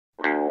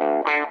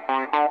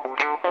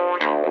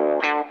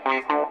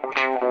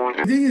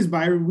The thing is,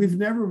 Byron, we've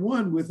never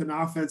won with an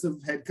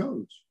offensive head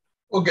coach.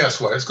 Well,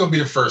 guess what? It's going to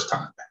be the first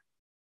time.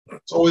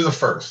 It's always the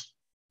first.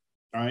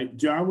 All right,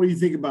 John, what do you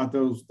think about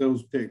those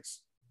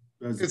picks?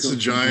 It's the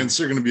Giants.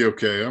 They're going to be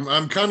okay.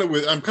 I'm kind of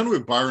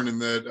with Byron in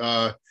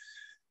that.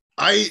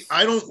 I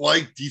don't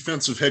like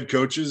defensive head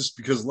coaches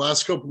because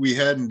last couple we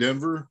had in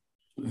Denver,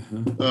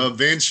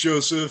 Vance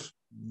Joseph,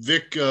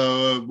 Vic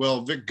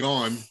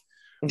gone.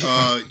 They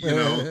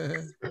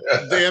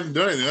haven't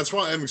done anything. That's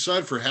why I'm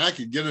excited for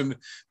Hackett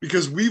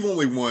because we've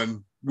only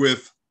won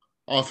with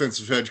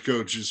offensive head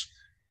coaches.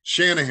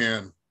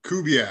 Shanahan,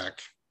 Kubiak.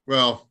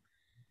 Well,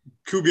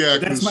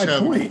 Kubiak that's my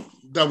point.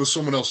 That was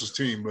someone else's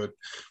team, but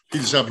he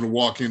just happened to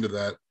walk into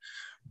that.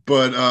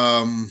 But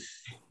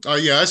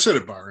yeah, I said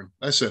it, Byron.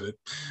 I said it.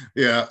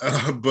 Yeah,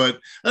 but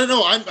I don't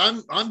know.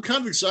 I'm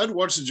kind of excited to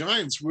watch the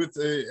Giants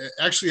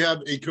actually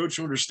have a coach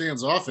who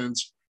understands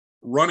offense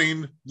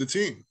running the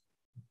team.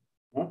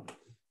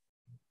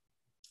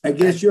 I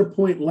guess your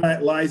point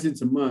lies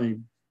into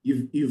mine.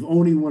 You've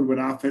only won with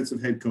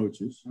offensive head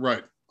coaches,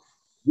 right?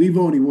 We've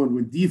only won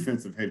with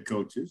defensive head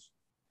coaches.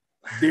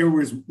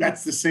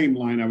 That's the same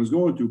line I was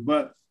going through,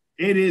 but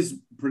it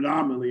is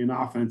predominantly an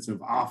offensive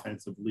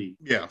league.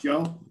 Yeah,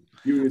 Joe,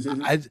 you were gonna say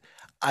something?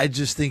 I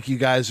just think you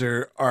guys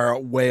are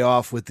way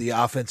off with the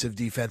offensive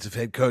defensive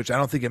head coach. I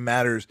don't think it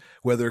matters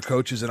whether a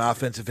coach is an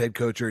offensive head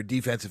coach or a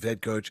defensive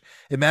head coach.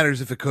 It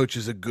matters if a coach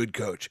is a good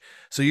coach.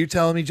 So you're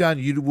telling me, John,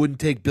 you wouldn't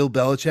take Bill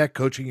Belichick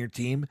coaching your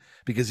team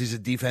because he's a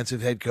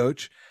defensive head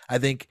coach? I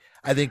think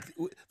the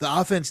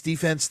offense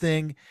defense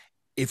thing,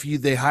 if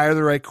they hire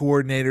the right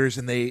coordinators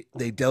and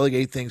they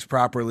delegate things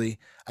properly,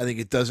 I think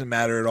it doesn't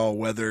matter at all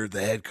whether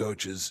the head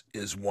coach is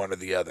one or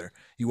the other.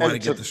 You want to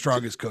get the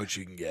strongest coach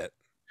you can get.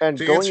 And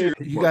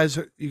you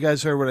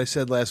guys heard what I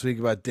said last week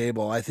about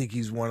Dable. I think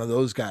he's one of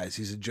those guys.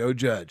 He's a Joe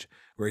Judge,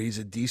 where he's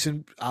a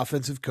decent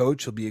offensive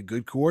coach. He'll be a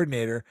good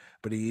coordinator,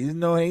 but he ain't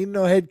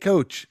no head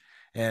coach.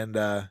 And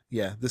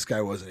yeah, this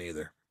guy wasn't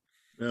either.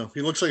 Yeah,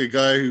 he looks like a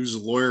guy who's a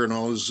lawyer and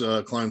all his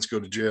clients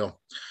go to jail.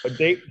 But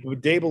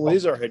Dable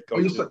is our head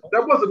coach.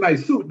 That was a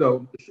nice suit,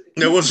 though.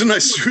 That was a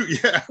nice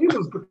suit. Yeah, he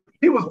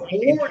was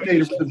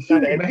coordinator for the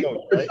suit. He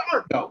was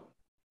sharp, though.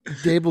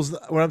 Dable's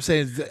what I'm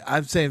saying.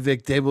 I'm saying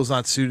Vic Dable's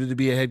not suited to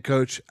be a head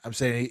coach. I'm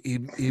saying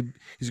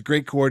he's a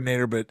great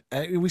coordinator, but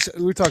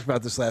we talked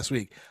about this last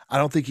week. I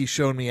don't think he's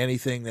shown me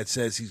anything that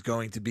says he's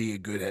going to be a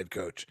good head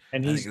coach.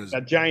 And he's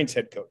a Giants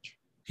head coach.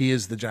 He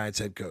is the Giants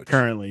head coach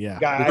currently.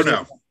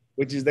 Yeah,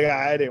 which is the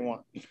guy I didn't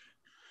want.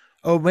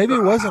 Oh, maybe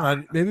it wasn't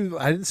on. Maybe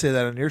I didn't say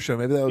that on your show.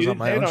 Maybe that was on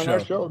my own show. Our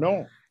show.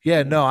 No.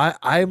 Yeah, no.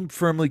 I'm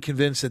firmly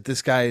convinced that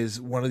this guy is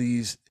one of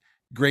these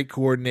great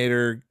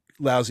coordinator,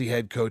 lousy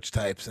head coach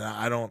types,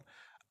 and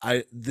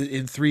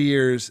in 3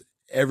 years,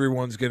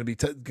 everyone's going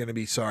to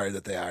be sorry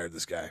that they hired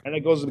this guy. And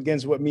it goes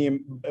against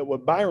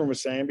what Byron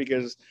was saying,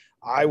 because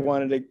I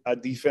wanted a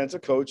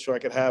defensive coach so I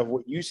could have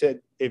what you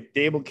said. If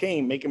Dable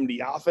came, make him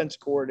the offense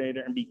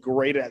coordinator and be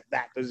great at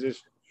that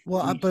position.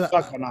 Well, but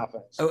stuck on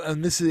offense.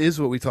 And this is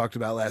what we talked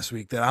about last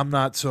week, that I'm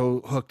not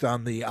so hooked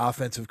on the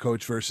offensive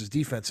coach versus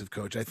defensive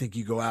coach. I think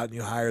you go out and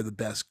you hire the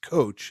best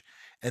coach,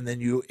 and then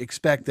you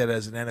expect that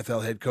as an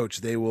NFL head coach,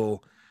 they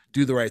will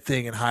do the right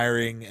thing in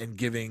hiring and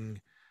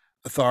giving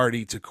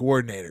authority to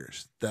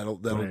coordinators that'll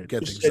get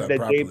things done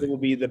properly. David will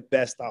be the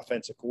best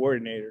offensive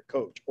coordinator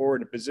coach, or in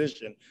the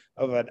position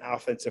of an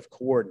offensive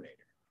coordinator.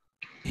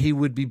 He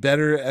would be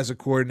better as a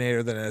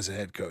coordinator than as a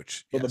head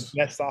coach. So yes. The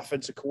best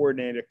offensive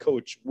coordinator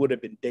coach would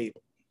have been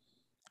Dable.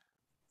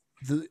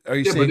 Are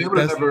you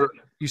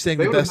saying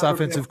the best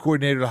offensive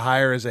coordinator to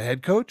hire as a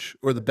head coach,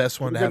 or the best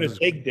one to have?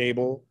 Take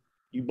Dable.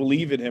 You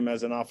believe in him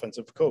as an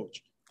offensive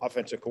coach,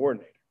 offensive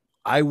coordinator.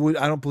 I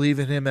don't believe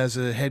in him as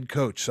a head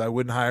coach, so I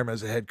wouldn't hire him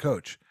as a head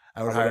coach.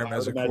 I would hire him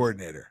as a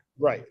coordinator.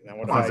 Right.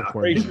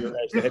 He's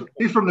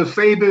from the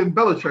Saban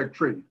Belichick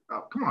tree.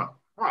 Oh, come on.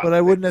 But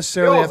I wouldn't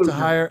necessarily have to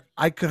hire.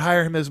 I could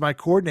hire him as my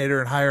coordinator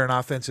and hire an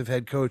offensive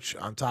head coach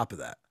on top of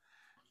that,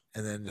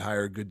 and then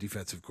hire a good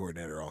defensive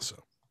coordinator also.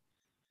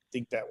 I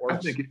think that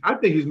works. I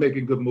think he's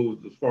making good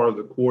moves as far as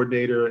the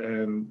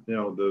coordinator and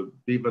the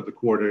defensive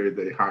coordinator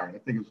they hired. I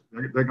think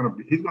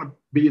he's going to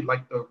be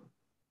like the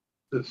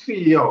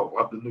CEO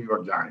of the New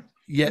York Giants.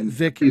 Yeah,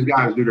 Vic. These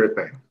guys do their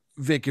thing.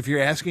 Vic, if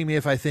you're asking me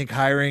if I think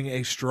hiring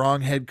a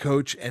strong head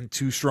coach and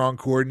two strong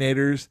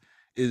coordinators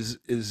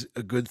is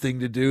a good thing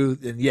to do,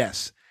 then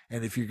yes.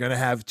 And if you're going to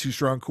have two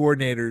strong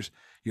coordinators,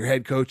 your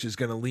head coach is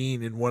going to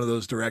lean in one of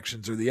those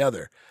directions or the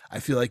other. I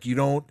feel like you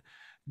don't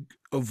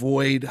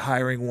avoid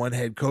hiring one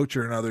head coach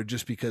or another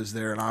just because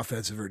they're an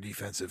offensive or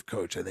defensive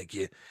coach. I think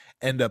you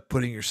end up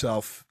putting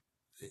yourself,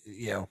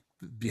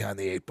 behind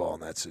the eight ball in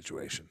that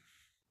situation.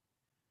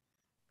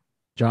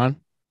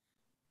 John?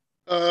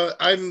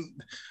 I'm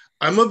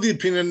of the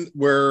opinion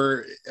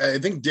where I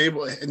think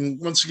Dable, and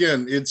once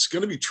again, it's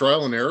going to be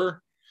trial and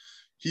error.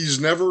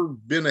 He's never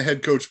been a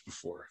head coach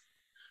before,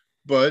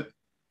 but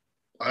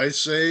I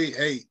say,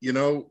 hey,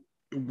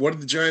 what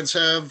did the Giants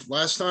have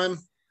last time?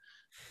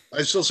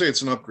 I still say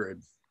it's an upgrade.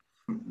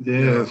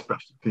 Yeah,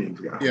 special teams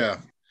guy. Yeah.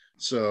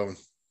 So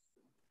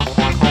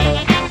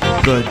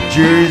The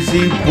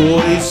Jersey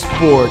Boys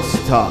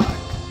Sports Talk,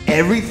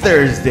 every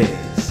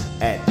Thursdays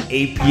at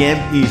 8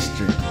 p.m.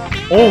 Eastern,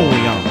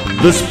 only on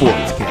The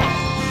Sports